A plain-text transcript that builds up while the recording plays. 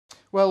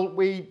Well,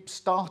 we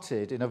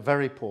started in a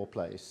very poor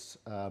place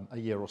a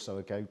year or so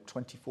ago,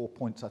 24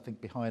 points, I think,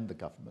 behind the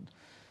government.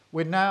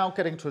 We're now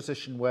getting to a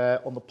position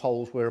where on the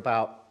polls we're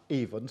about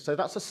even, so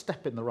that's a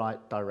step in the right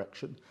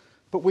direction.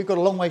 But we've got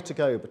a long way to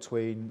go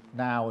between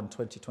now and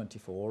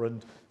 2024,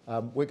 and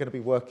we're going to be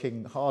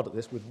working hard at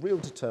this with real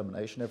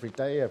determination every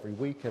day, every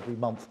week, every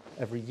month,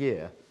 every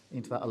year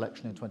into that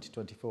election in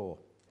 2024.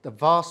 The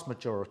vast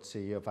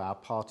majority of our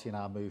party and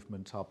our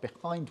movement are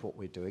behind what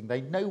we're doing.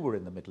 They know we're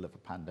in the middle of a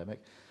pandemic.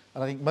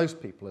 And I think most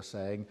people are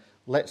saying,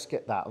 let's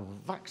get that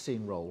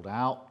vaccine rolled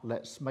out.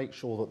 Let's make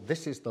sure that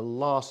this is the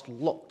last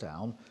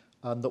lockdown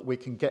and that we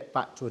can get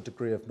back to a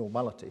degree of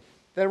normality.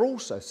 They're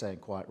also saying,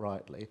 quite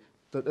rightly,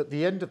 that at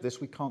the end of this,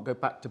 we can't go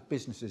back to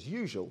business as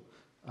usual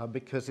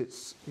because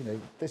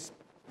this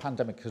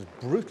pandemic has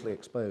brutally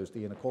exposed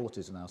the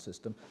inequalities in our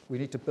system. We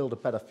need to build a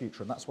better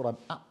future, and that's what I'm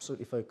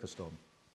absolutely focused on.